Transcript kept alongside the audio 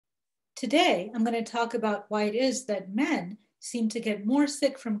Today, I'm going to talk about why it is that men seem to get more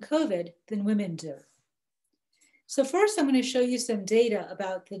sick from COVID than women do. So first, I'm going to show you some data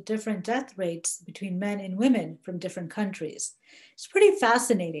about the different death rates between men and women from different countries. It's pretty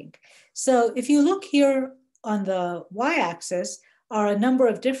fascinating. So if you look here on the y-axis are a number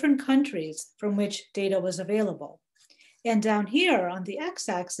of different countries from which data was available. And down here on the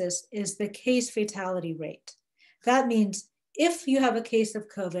x-axis is the case fatality rate. That means if you have a case of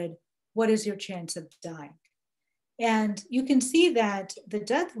COVID, what is your chance of dying? And you can see that the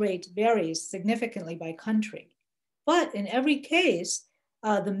death rate varies significantly by country. But in every case,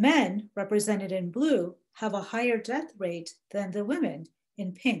 the men represented in blue have a higher death rate than the women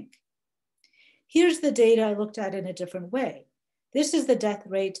in pink. Here's the data I looked at in a different way. This is the death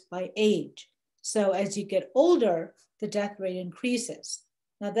rate by age. So as you get older, the death rate increases.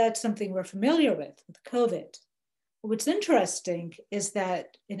 Now that's something we're familiar with COVID. What's interesting is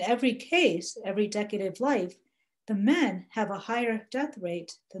that in every case, every decade of life, the men have a higher death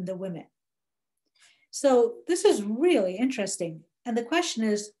rate than the women. So this is really interesting. And the question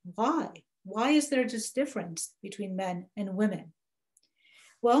is, why? Why is there this difference between men and women?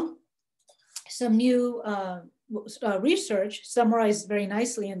 Well, some new research summarized very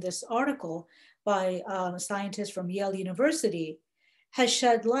nicely in this article by a scientist from Yale University has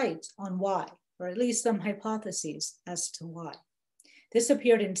shed light on why, or at least some hypotheses as to why. This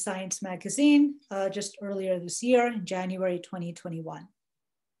appeared in Science magazine just earlier this year in January 2021.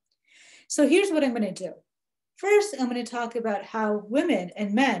 So here's what I'm going to do. First, I'm going to talk about how women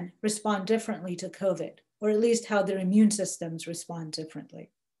and men respond differently to COVID, or at least how their immune systems respond differently.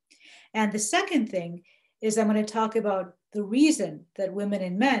 And the second thing is I'm going to talk about the reason that women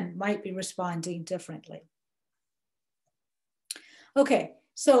and men might be responding differently. Okay,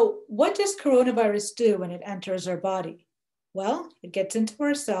 so what does coronavirus do when it enters our body? Well, it gets into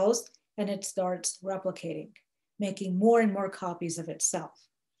our cells and it starts replicating, making more and more copies of itself.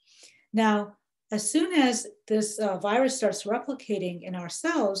 Now, as soon as this virus starts replicating in our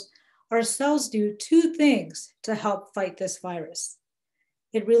cells do two things to help fight this virus.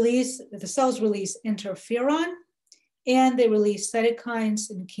 The cells release interferon and they release cytokines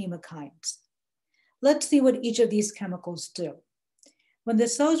and chemokines. Let's see what each of these chemicals do. When the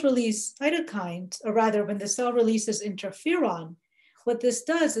cells release cytokines, or rather when the cell releases interferon, what this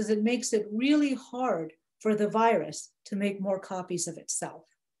does is it makes it really hard for the virus to make more copies of itself.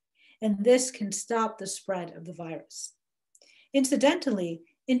 And this can stop the spread of the virus. Incidentally,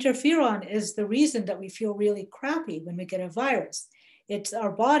 interferon is the reason that we feel really crappy when we get a virus. It's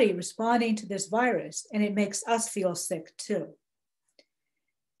our body responding to this virus, and it makes us feel sick too.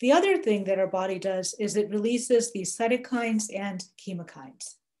 The other thing that our body does is it releases these cytokines and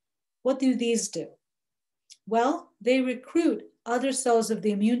chemokines. What do these do? Well, they recruit other cells of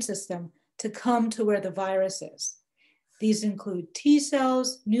the immune system to come to where the virus is. These include T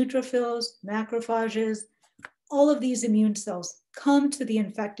cells, neutrophils, macrophages. All of these immune cells come to the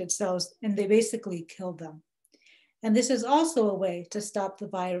infected cells and they basically kill them. And this is also a way to stop the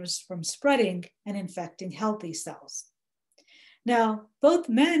virus from spreading and infecting healthy cells. Now, both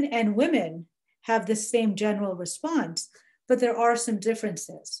men and women have the same general response, but there are some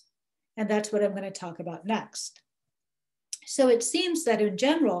differences. And that's what I'm going to talk about next. So it seems that in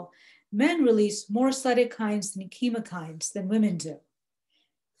general, men release more cytokines and chemokines than women do.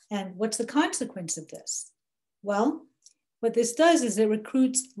 And what's the consequence of this? Well, what this does is it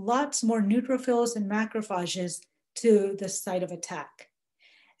recruits lots more neutrophils and macrophages to the site of attack.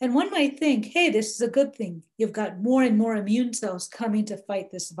 And one might think, hey, this is a good thing. You've got more and more immune cells coming to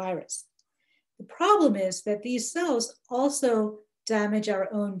fight this virus. The problem is that these cells also damage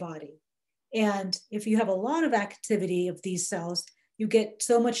our own body. And if you have a lot of activity of these cells, you get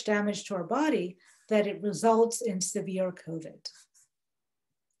so much damage to our body that it results in severe COVID.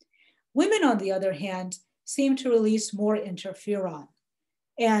 Women, on the other hand, seem to release more interferon.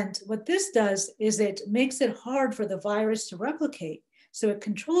 And what this does is it makes it hard for the virus to replicate. So it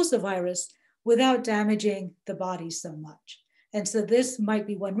controls the virus without damaging the body so much. And so this might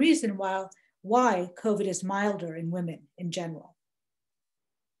be one reason why COVID is milder in women in general.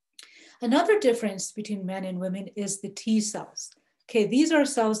 Another difference between men and women is the T cells. Okay, these are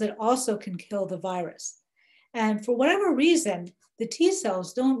cells that also can kill the virus. And for whatever reason, the T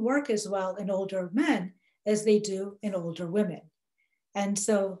cells don't work as well in older men as they do in older women. And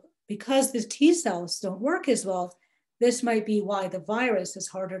so because the T cells don't work as well, this might be why the virus is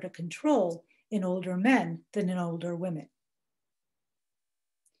harder to control in older men than in older women.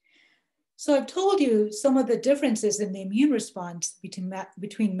 So I've told you some of the differences in the immune response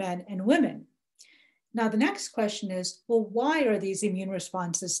between men and women. Now, the next question is, well, why are these immune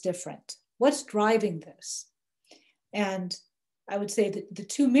responses different? What's driving this? And I would say that the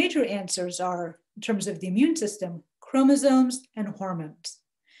two major answers are, in terms of the immune system, chromosomes and hormones.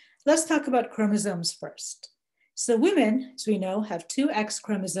 Let's talk about chromosomes first. So women, as we know, have two X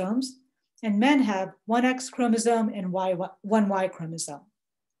chromosomes, and men have one X chromosome and one Y chromosome.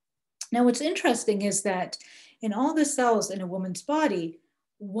 Now, what's interesting is that in all the cells in a woman's body,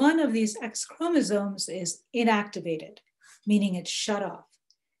 one of these X chromosomes is inactivated, meaning it's shut off.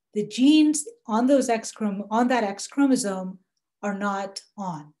 The genes on that X chromosome are not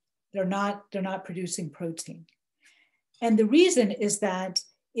on. They're not producing protein. And the reason is that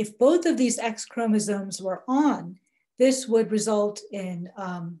if both of these X chromosomes were on, this would result in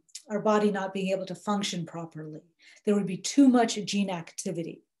our body not being able to function properly. There would be too much gene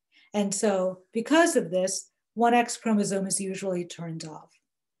activity. And so because of this, one X chromosome is usually turned off.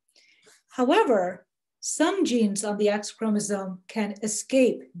 However, some genes on the X chromosome can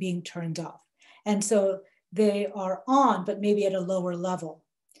escape being turned off. And so they are on, but maybe at a lower level.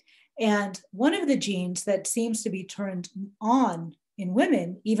 And one of the genes that seems to be turned on in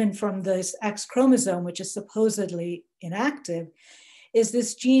women, even from this X chromosome, which is supposedly inactive, is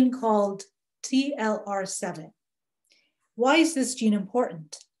this gene called TLR7. Why is this gene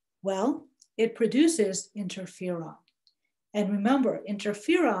important? Well, it produces interferon. And remember,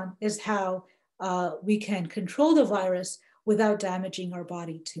 interferon is how we can control the virus without damaging our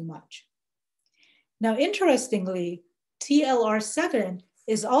body too much. Now, interestingly, TLR7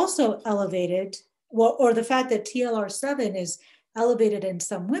 is also elevated, or the fact that TLR7 is elevated in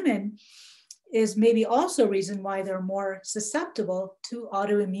some women is maybe also a reason why they're more susceptible to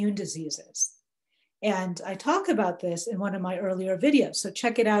autoimmune diseases. And I talk about this in one of my earlier videos, so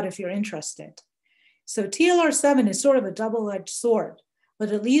check it out if you're interested. So TLR7 is sort of a double-edged sword,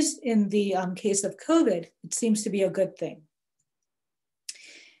 but at least in the case of COVID, it seems to be a good thing.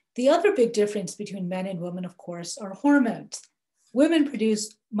 The other big difference between men and women, of course, are hormones. Women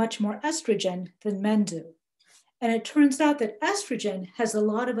produce much more estrogen than men do. And it turns out that estrogen has a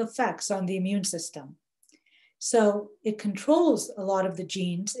lot of effects on the immune system. So it controls a lot of the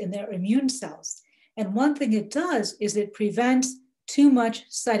genes in their immune cells. And one thing it does is it prevents too much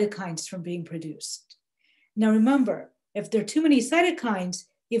cytokines from being produced. Now remember, if there are too many cytokines,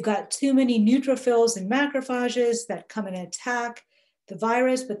 you've got too many neutrophils and macrophages that come and attack the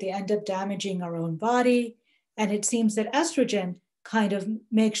virus, but they end up damaging our own body. And it seems that estrogen kind of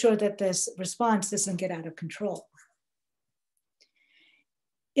makes sure that this response doesn't get out of control.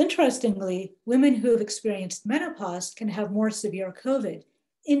 Interestingly, women who have experienced menopause can have more severe COVID,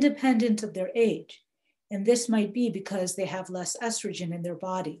 independent of their age. And this might be because they have less estrogen in their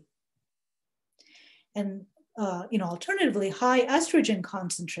body. And alternatively, high estrogen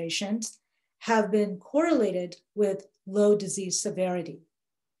concentrations have been correlated with low disease severity,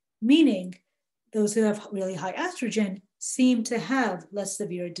 meaning those who have really high estrogen seem to have less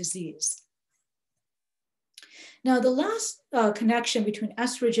severe disease. Now, the last connection between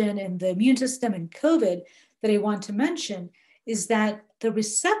estrogen and the immune system and COVID that I want to mention is that the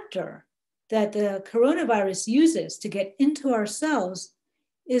receptor that the coronavirus uses to get into our cells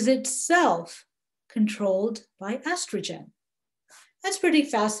is itself controlled by estrogen. That's pretty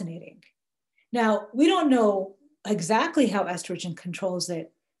fascinating. Now, we don't know exactly how estrogen controls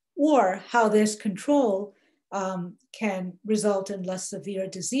it or how this control can result in less severe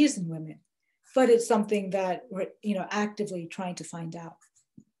disease in women, but it's something that we're actively trying to find out.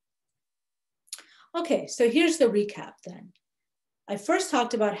 Okay, so here's the recap then. I first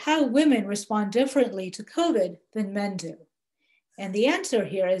talked about how women respond differently to COVID than men do. And the answer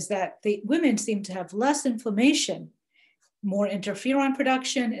here is that the women seem to have less inflammation, more interferon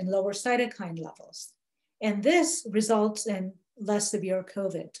production, and lower cytokine levels. And this results in less severe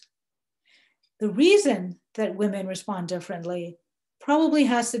COVID. The reason that women respond differently probably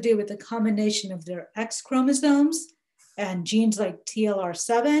has to do with the combination of their X chromosomes and genes like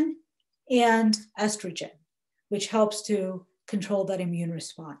TLR7 and estrogen, which helps to control that immune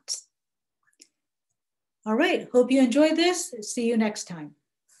response. All right, hope you enjoyed this. See you next time.